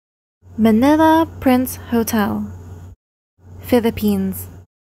Manila Prince Hotel, Philippines.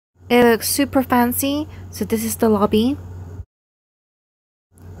 It looks super fancy, so this is the lobby.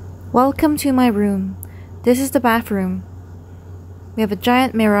 Welcome to my room. This is the bathroom. We have a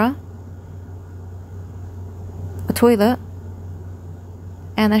giant mirror, a toilet,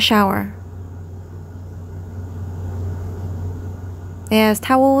 and a shower. It has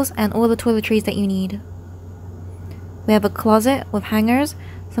towels and all the toiletries that you need. We have a closet with hangers,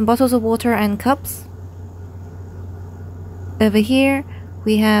 some bottles of water and cups. Over here,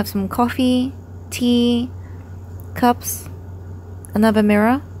 we have some coffee, tea, cups, another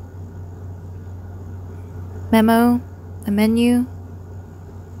mirror, memo, a menu,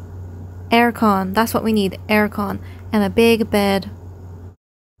 aircon, that's what we need, aircon, and a big bed.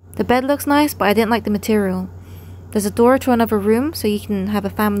 The bed looks nice, but I didn't like the material. There's a door to another room, so you can have a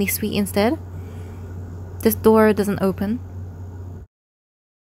family suite instead. This door doesn't open.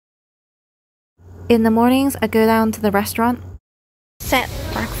 In the mornings, I go down to the restaurant. Set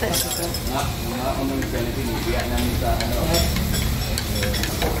breakfast.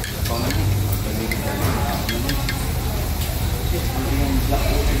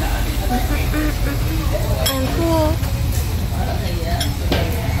 And cool.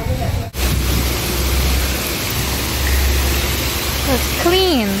 It's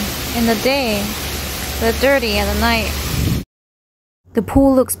clean in the day, but dirty at the night. The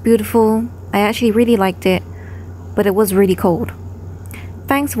pool looks beautiful. I actually really liked it, but it was really cold.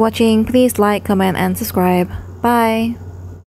 Thanks for watching. Please like, comment, and subscribe. Bye.